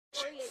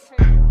Okay,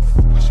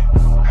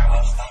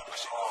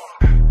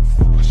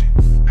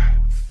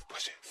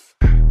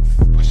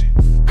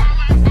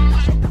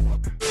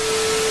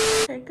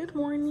 good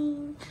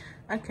morning.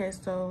 Okay,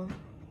 so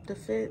the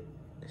fit,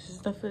 this is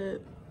the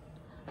fit,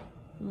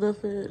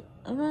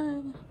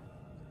 okay.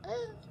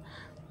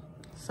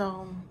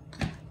 So,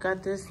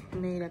 got this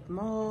made at the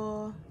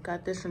mall,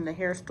 got this from the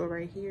hair store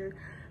right here,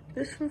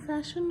 this from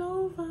Fashion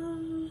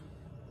Nova,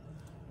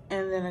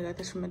 and then I got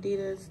this from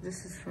Adidas.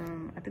 This is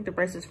from, I think the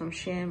bracelet's from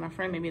Shein. My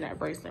friend made me that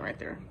bracelet right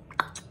there.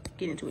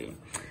 Get into it.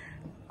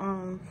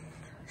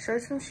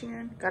 Shirts from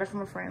Shein, got it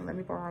from a friend, let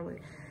me borrow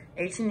it.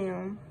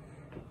 H&M,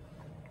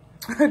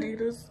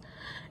 Adidas,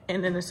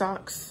 and then the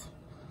socks.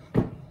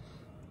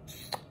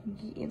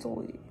 Get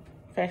into it.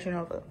 Fashion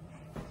Nova.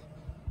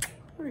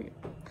 Period.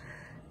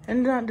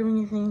 I'm not doing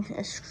anything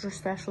extra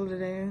special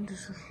today.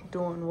 Just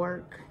doing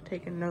work,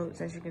 taking notes,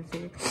 as you can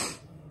see.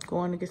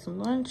 Going to get some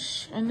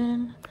lunch, and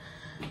then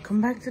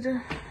come back to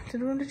the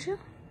room to chill.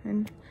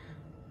 And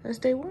that's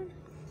day one.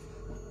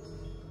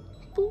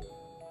 Boop.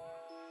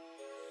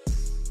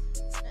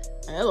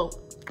 Hello.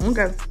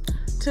 Okay.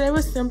 Today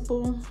was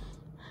simple.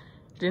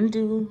 Didn't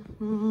do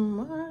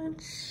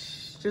much.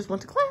 Just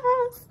went to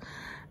class.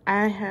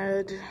 I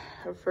had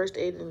a first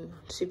aid and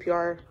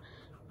CPR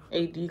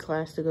AD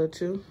class to go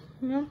to.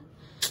 You know,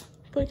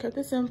 but kept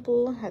it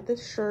simple. Had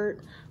this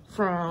shirt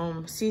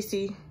from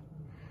CC.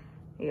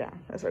 Yeah,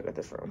 that's where I got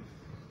this from.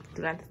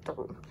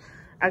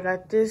 I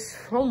got this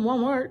from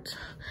Walmart,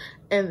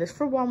 and this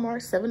from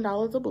Walmart,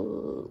 $7 a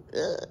book.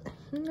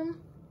 You know,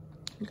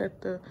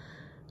 got the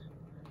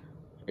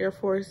Air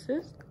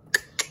Forces,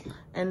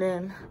 and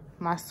then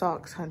my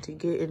socks, hunty.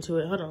 Get into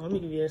it. Hold on, let me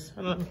give you this.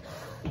 Hold on.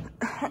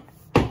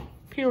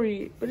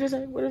 Period. What is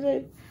it? What is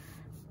it?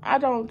 I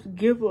don't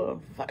give a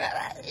fuck.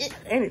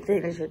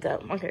 Anything that shit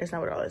up. Okay, that's not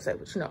what all I said,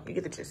 but you know, you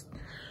get the gist.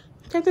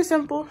 Kept it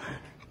simple,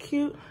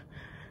 cute.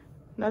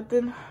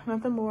 Nothing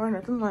more,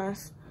 nothing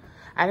less.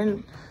 I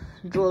didn't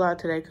do a lot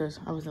today because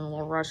I was in a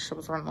little rush. I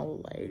was running a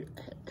little late.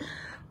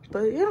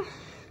 But yeah,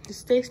 this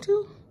stays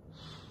too.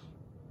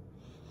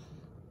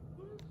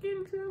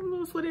 Getting to a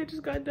little sweaty. I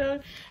just got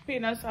done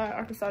being outside.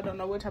 Arkansas, I don't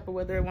know what type of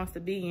weather it wants to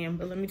be in,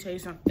 but let me tell you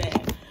something.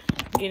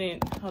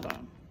 Hold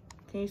on.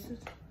 Can you see?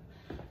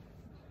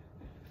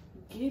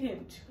 Get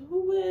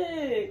into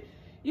it.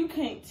 You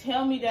can't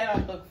tell me that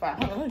I look fine.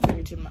 Hold on, let me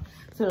take you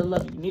to the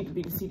love. You need to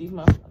be to see these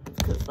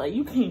motherfuckers. Cause like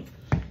you can't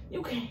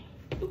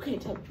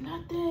tell me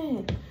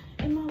nothing.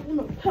 And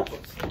my peppers,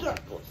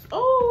 circles.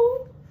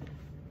 Oh,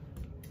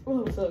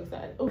 I'm so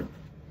excited. Oh,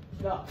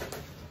 God.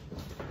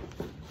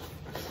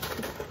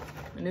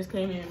 And this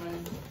came in,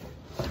 man.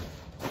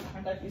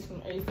 I got these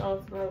from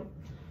ASOS, bro.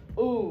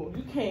 Ooh,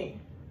 you can't.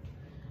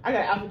 I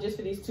got an outfit just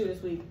for these two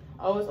this week.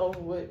 Oh, it's over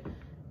with.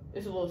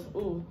 It's a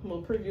little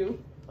preview.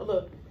 A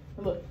look.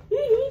 Okay,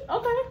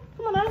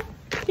 come on now.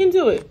 Get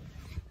into it.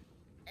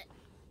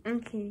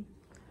 Okay.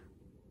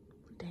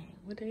 Dang,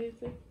 what day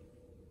is it?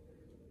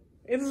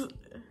 It's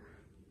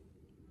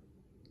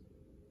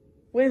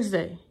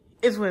Wednesday.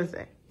 It's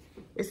Wednesday.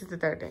 This is the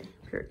third day,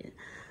 period.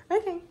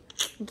 Okay,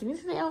 get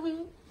into the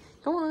outfit.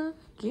 Come on,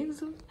 get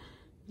into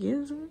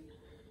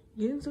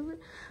it.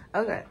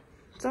 Okay,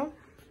 so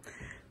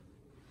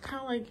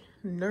kind of like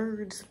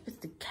nerd,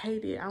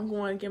 sophisticated. I'm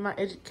going to get my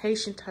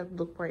education type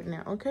look right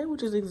now, okay?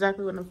 Which is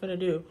exactly what I'm gonna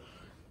do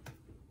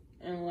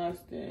in less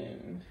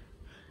than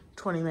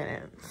 20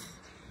 minutes.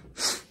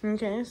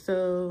 Okay,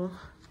 so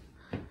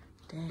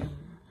dang,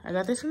 I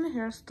got this from the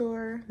hair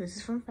store. This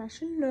is from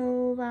Fashion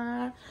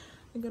Nova.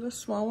 I got a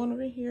small one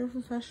over here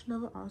from Fashion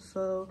Nova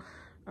also.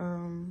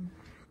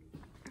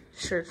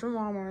 Shirts from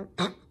Walmart.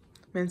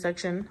 Men's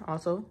section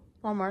also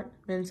Walmart.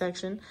 Men's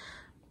section.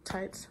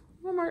 Tights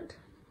Walmart.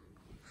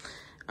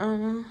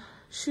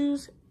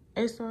 Shoes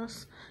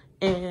ASOS,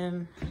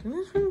 and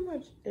that's pretty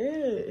much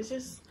it. It's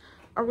just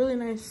a really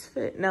nice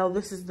fit. Now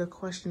this is the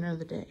question of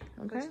the day.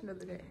 Okay. Question of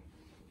the day.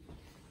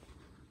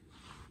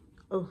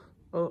 Oh,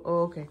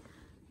 okay.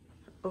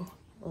 Oh,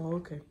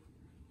 okay.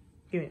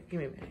 Give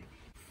me a minute.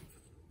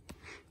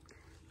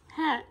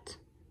 Hat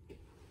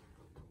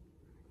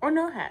or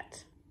no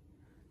hat?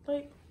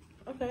 Like,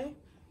 okay.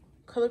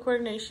 Color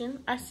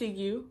coordination. I see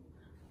you.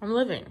 I'm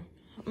living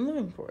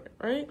for it,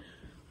 right?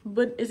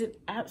 But is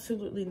it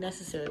absolutely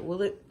necessary?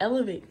 Will it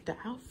elevate the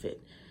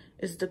outfit?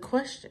 Is the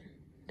question.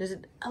 Does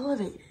it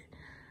elevate it?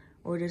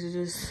 Or does it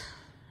just,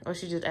 or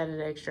she just added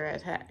an extra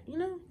ass hat, you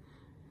know?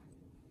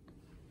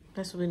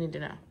 That's what we need to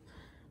know.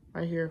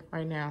 Right here,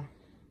 right now.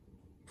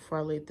 Before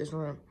I leave this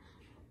room.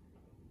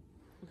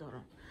 Hold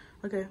on.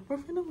 Okay, we're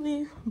gonna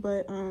leave,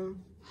 but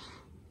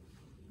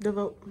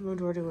the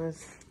majority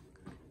was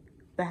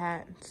the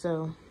hat,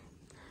 so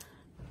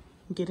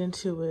get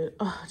into it.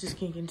 Oh, I just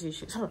can't get into these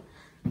shit. Hold on.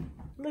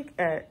 Look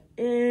at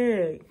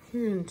it. Get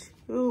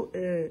into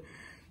it.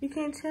 You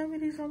can't tell me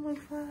these don't look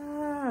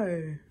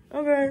fly.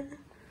 Okay.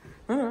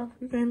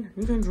 You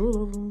can drool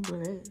over them,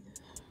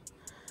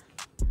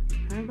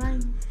 but bye.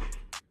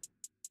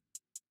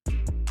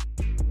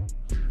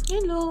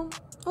 Hello.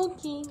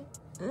 Okay.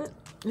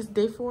 It's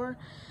day 4,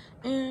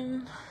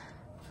 and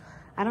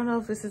I don't know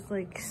if this is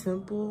like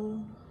simple,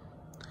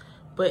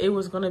 but it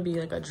was gonna be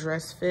like a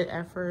dress fit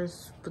at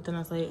first, but then I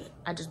was like,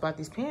 I just bought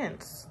these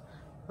pants.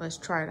 Let's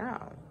try it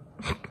out.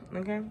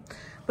 Okay,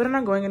 but I'm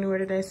not going anywhere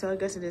today, so I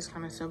guess it is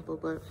kind of simple.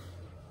 But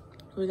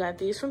we got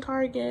these from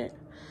Target,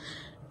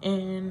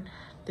 and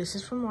this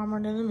is from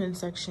Walmart in the men's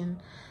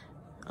section.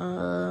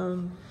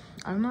 I'm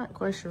not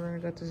quite sure where I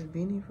got this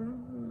beanie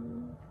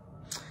from.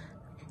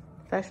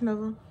 Fashion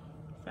Nova,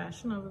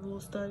 the little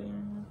study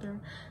right there.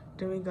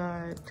 Then we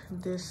got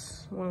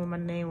this one with my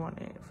name on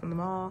it from the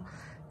mall.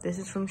 This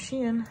is from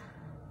Shein.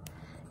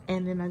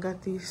 And then I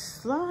got these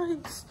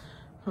slides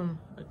from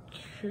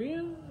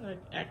Acrea.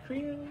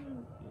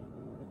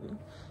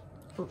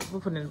 We'll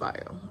put it in the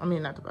bio. I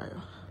mean, not the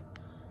bio.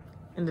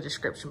 In the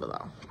description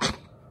below.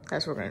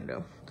 That's what we're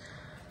gonna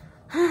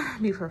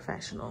do. Be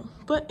professional.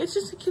 But it's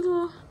just a cute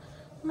little,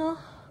 you know,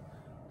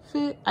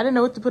 fit. I didn't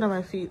know what to put on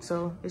my feet,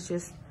 so it's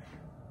just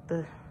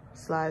the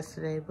slides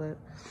today, but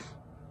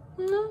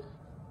you know.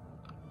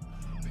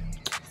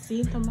 See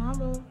you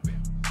tomorrow.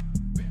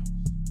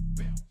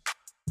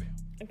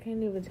 I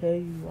can't even tell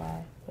you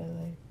why, but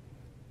like,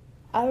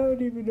 I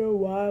don't even know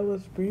why I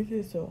was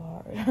breathing so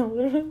hard. I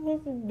literally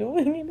wasn't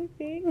doing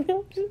anything.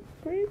 I'm just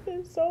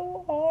breathing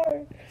so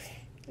hard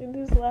in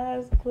this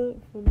last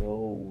clip for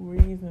no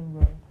reason,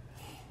 bro.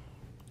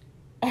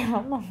 And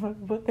I'm not gonna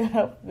put that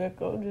up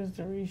back on just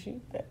to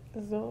reshoot that.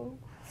 So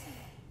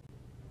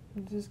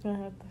I'm just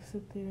gonna have to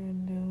sit there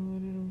and deal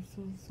with it. I'm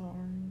so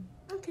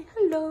sorry. Okay,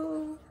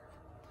 hello.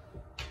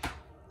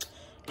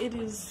 It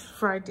is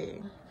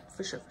Friday,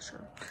 for sure.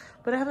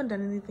 But I haven't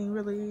done anything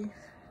really.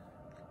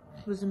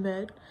 Was in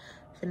bed,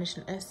 finished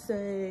an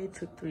essay,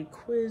 took 3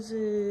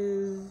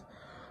 quizzes.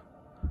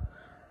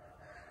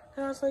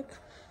 And I was like,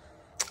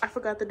 I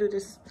forgot to do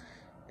this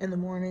in the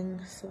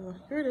morning, so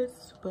here it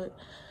is. But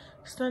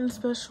it's nothing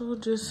special,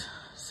 just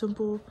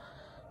simple,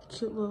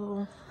 cute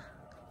little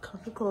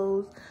comfy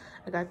clothes.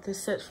 I got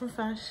this set from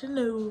Fashion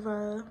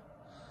Nova.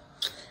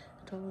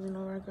 Don't really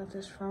know where I got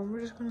this from.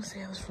 We're just gonna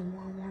say it was from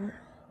Walmart.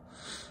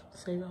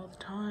 Save all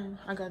the time.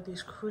 I got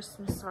these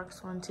Christmas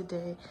socks on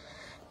today.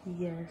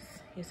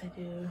 Yes I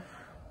do.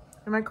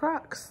 And my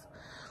Crocs.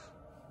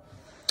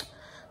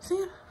 So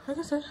yeah, like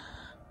I said,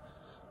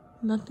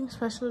 nothing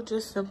special,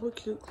 just simple,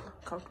 cute,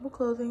 comfortable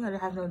clothing. I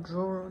didn't have no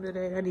jewelry on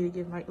today. I need to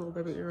give my little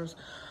baby ears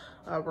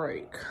a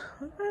break.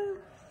 Okay,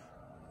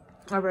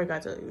 a break, I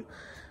tell you.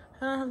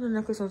 I don't have the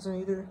necklace on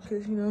either,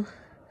 because you know,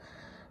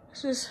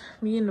 it's just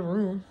me in the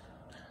room.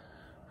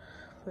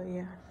 But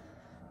yeah,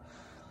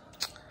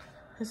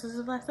 this is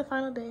the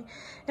final day,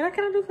 and I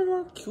kind of do feel a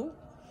little cute.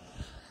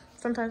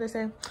 Sometimes they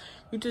say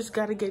you just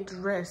gotta get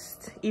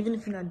dressed, even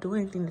if you're not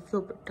doing anything, to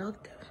feel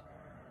productive,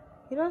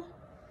 you know?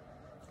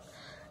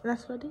 And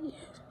that's what I did.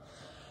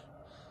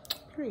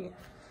 Period.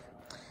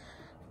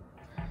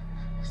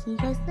 See you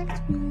guys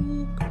next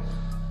week.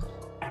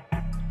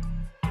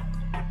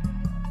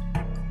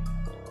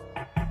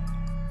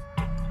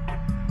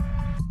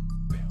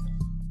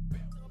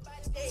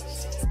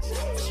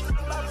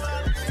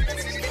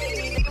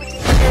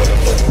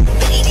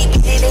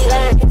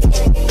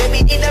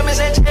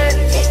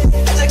 Baby,